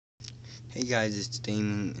Hey guys, it's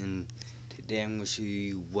Damon, and today I'm going to show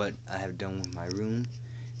you what I have done with my room,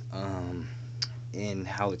 um, and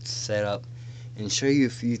how it's set up, and show you a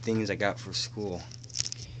few things I got for school.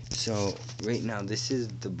 So right now, this is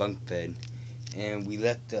the bunk bed, and we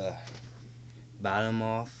left the bottom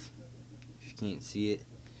off, if you can't see it,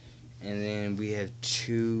 and then we have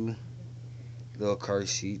two little car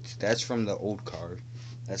seats. That's from the old car.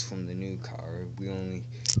 That's from the new car.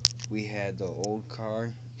 We had the old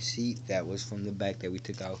car seat that was from the back that we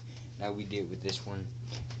took out. Now we did with this one.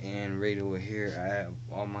 And right over here I have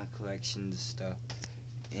all my collections of stuff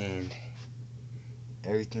and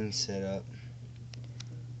everything set up.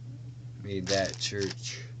 Made that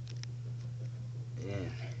church.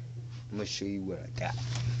 And I'm gonna show you what I got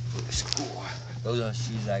for school. Those are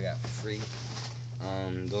shoes I got for free.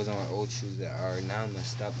 Those are my old shoes that are now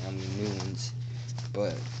messed up on the new ones.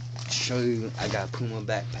 But to show you, I got Puma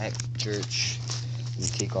backpack church. Let me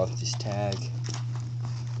take off this tag.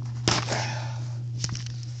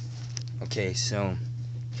 Okay, so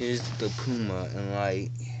here's the Puma in light.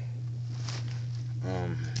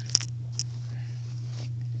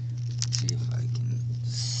 See if I can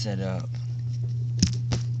set up.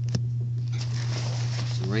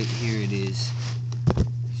 So right here it is.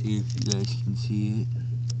 See if you guys can see it.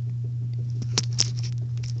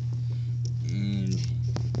 And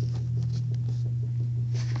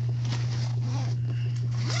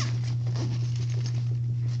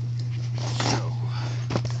so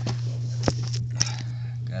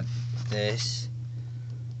got this.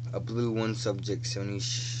 A blue one subject Sony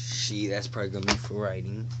sheet. That's probably gonna be for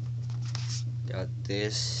writing. Got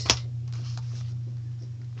this.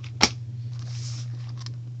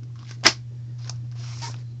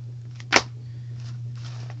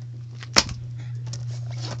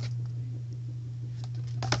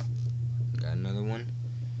 Got another one.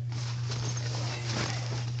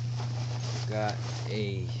 Got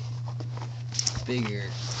a bigger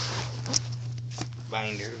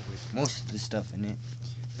binder with most of the stuff in it.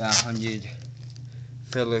 Got 100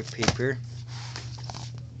 filler paper.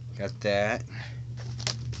 Got that.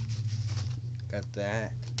 Got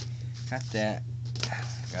that. Got that.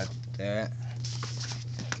 Got that.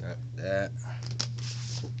 Got that.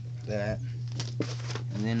 That.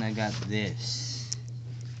 And then I got this.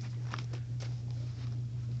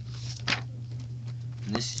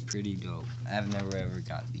 And this is pretty dope. I've never ever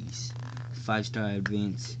got these. 5-star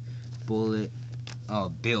advance bullet. Oh,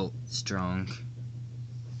 built strong.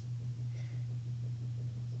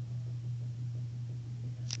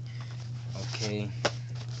 Okay.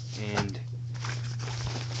 And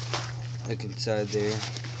look inside there.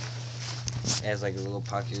 It has like a little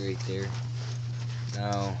pocket right there.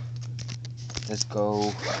 Now, let's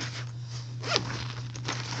go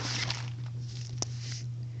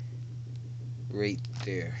right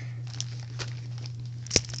there.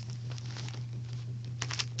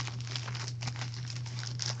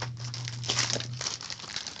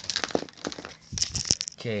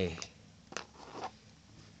 Okay.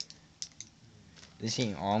 This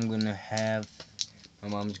ain't all I'm gonna have. My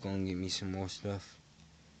mom's gonna get me some more stuff.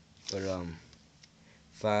 But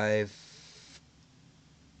 5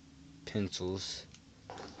 pencils,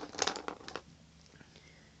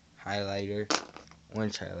 highlighter,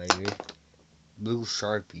 orange highlighter, blue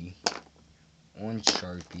Sharpie, orange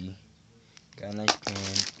Sharpie, got a nice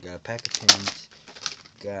pen, got a pack of pens,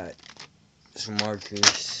 got some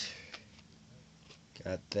markers,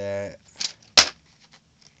 got that,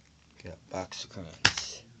 got a box of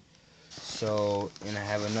crayons. So, and I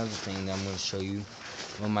have another thing that I'm going to show you.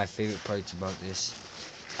 One of my favorite parts about this.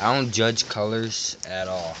 I don't judge colors at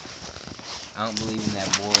all. I don't believe in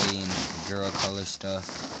that boy and girl color stuff.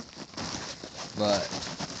 But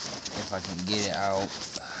if I can get it out,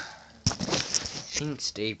 pink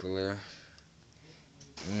stapler,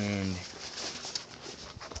 and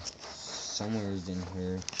somewhere's in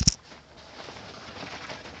here.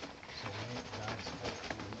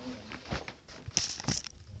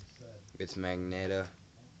 It's Magneta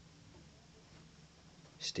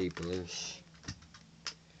staplers.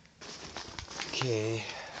 Okay.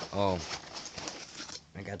 Oh,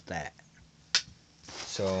 I got that.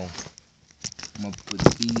 So I'm gonna put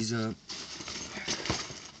these up.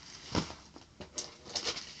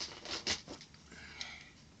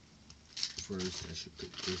 First, I should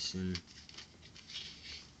put this in.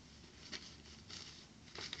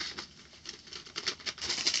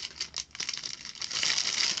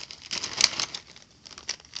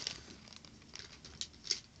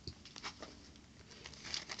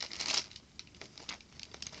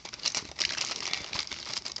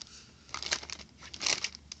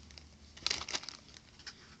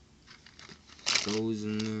 Goes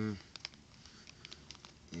in there.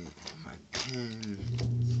 and my pen.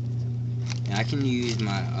 And I can use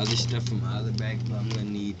my other stuff from my other bag, but I'm gonna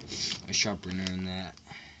need a sharpener in that.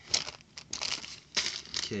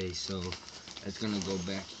 Okay, so that's gonna go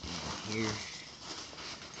back in here.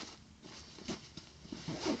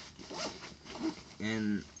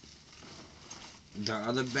 And the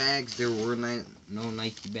other bags, there were no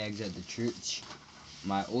Nike bags at the church.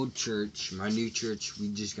 My old church, my new church, we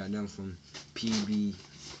just got done from PBVS.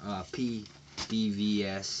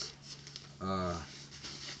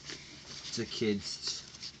 It's a kids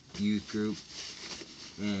youth group,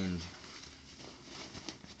 and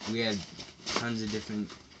we had tons of different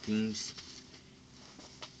themes.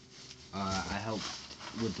 I helped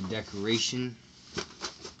with the decoration,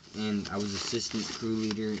 and I was assistant crew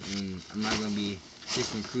leader, and I'm not going to be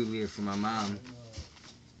assistant crew leader for my mom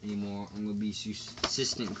anymore. I'm going to be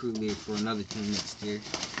assistant crew leader for another team next year.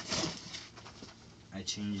 I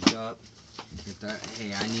changed up. I thought,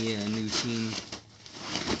 hey, I need a new team.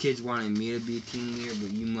 The kids wanted me to be a team leader,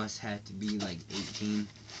 but you must have to be like 18.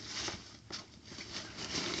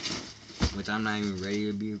 Which I'm not even ready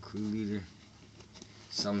to be a crew leader.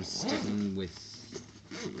 So I'm sticking with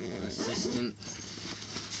assistant.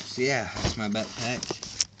 So yeah, that's my backpack.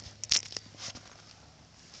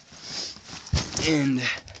 And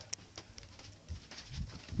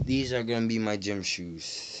these are gonna be my gym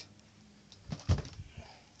shoes.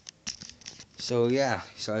 So yeah,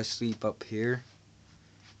 so I sleep up here.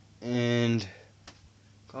 And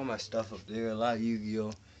got my stuff up there, a lot of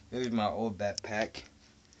Yu-Gi-Oh! There's my old backpack.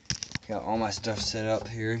 Got all my stuff set up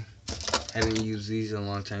here. Haven't used these in a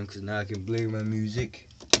long time because now I can play my music.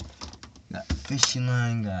 Got fishing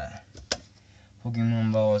line, got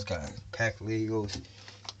Pokemon balls, got pack Legos.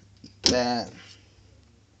 That's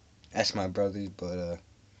my brother's, but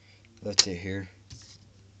left it here.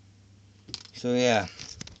 So yeah,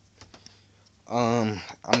 I'm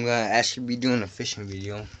gonna actually be doing a fishing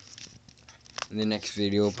video in the next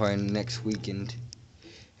video, probably next weekend.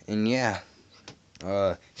 And yeah,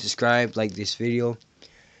 subscribe, like this video,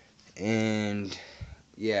 and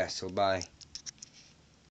yeah, so bye.